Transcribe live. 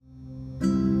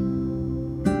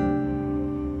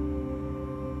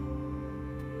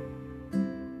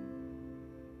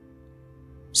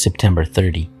September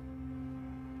 30.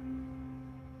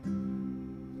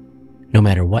 No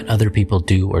matter what other people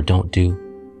do or don't do,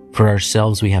 for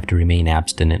ourselves we have to remain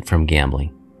abstinent from gambling.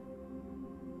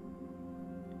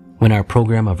 When our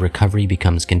program of recovery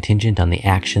becomes contingent on the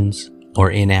actions or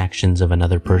inactions of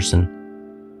another person,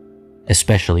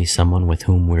 especially someone with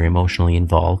whom we're emotionally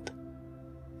involved,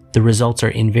 the results are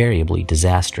invariably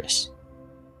disastrous.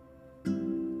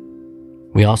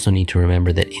 We also need to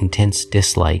remember that intense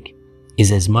dislike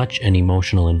is as much an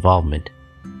emotional involvement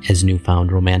as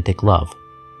newfound romantic love.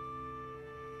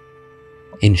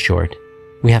 In short,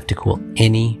 we have to cool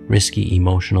any risky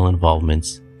emotional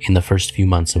involvements in the first few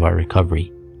months of our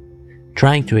recovery,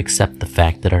 trying to accept the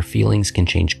fact that our feelings can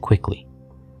change quickly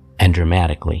and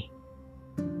dramatically.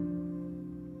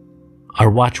 Our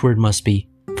watchword must be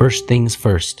first things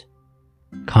first,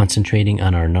 concentrating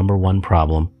on our number one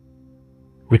problem,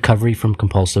 recovery from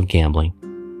compulsive gambling,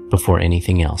 before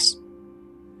anything else.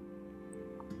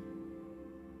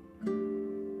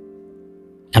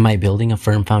 Am I building a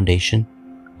firm foundation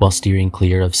while steering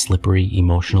clear of slippery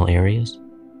emotional areas?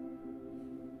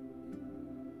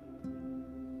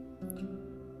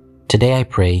 Today I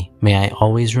pray, may I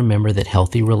always remember that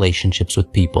healthy relationships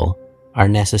with people are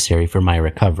necessary for my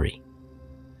recovery,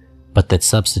 but that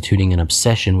substituting an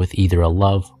obsession with either a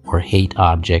love or hate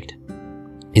object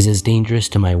is as dangerous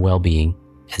to my well-being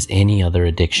as any other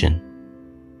addiction.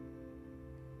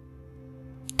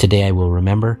 Today I will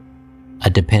remember, a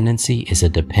dependency is a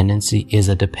dependency is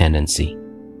a dependency.